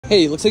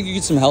Hey, looks like you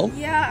get some help.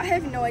 Yeah, I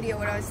have no idea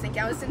what I was thinking.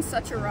 I was in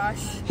such a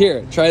rush.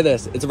 Here, try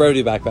this. It's a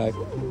Brevity backpack.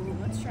 Ooh,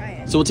 let's try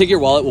it. So we'll take your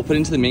wallet, we'll put it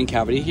into the main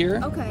cavity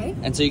here. Okay.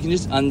 And so you can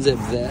just unzip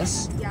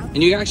this. Yeah.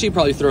 And you can actually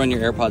probably throw in your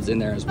AirPods in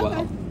there as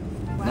well. Okay.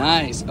 Wow.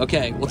 Nice.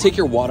 Okay, we'll take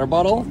your water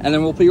bottle and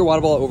then we'll put your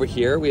water bottle over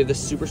here. We have this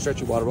super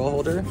stretchy water bottle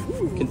holder.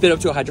 Ooh. Can fit up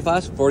to a Hydro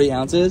Flask, 40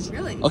 ounces.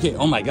 Really? Okay,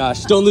 oh my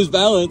gosh, don't lose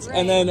balance. Right.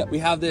 And then we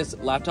have this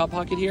laptop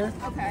pocket here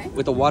Okay.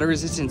 with a water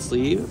resistant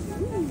sleeve.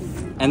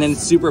 And then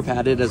it's super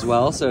padded as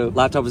well, so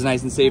laptop is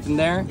nice and safe in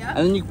there. Yep.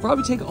 And then you can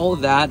probably take all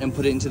of that and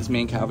put it into this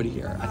main cavity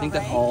here. I think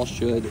that Alright. all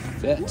should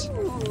fit.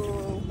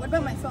 Ooh, what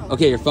about my phone?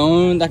 Okay, your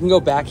phone, that can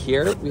go back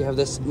here. We have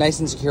this nice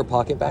and secure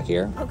pocket back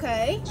here.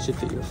 Okay. Should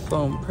fit your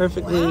phone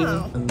perfectly.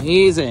 Wow.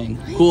 Amazing.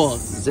 Nice. Cool.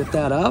 Zip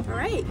that up. All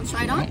right,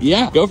 try it on.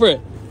 Yeah, go for it.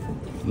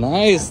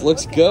 Nice,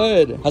 looks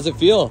good. How's it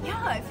feel?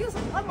 Yeah, it feels a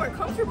lot more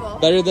comfortable.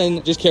 Better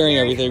than just carrying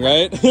everything,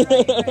 right?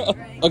 Right.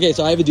 Okay,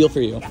 so I have a deal for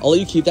you. I'll let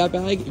you keep that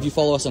bag if you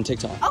follow us on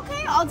TikTok.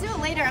 Okay, I'll do it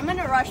later. I'm in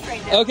a rush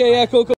right now. Okay, yeah, cool.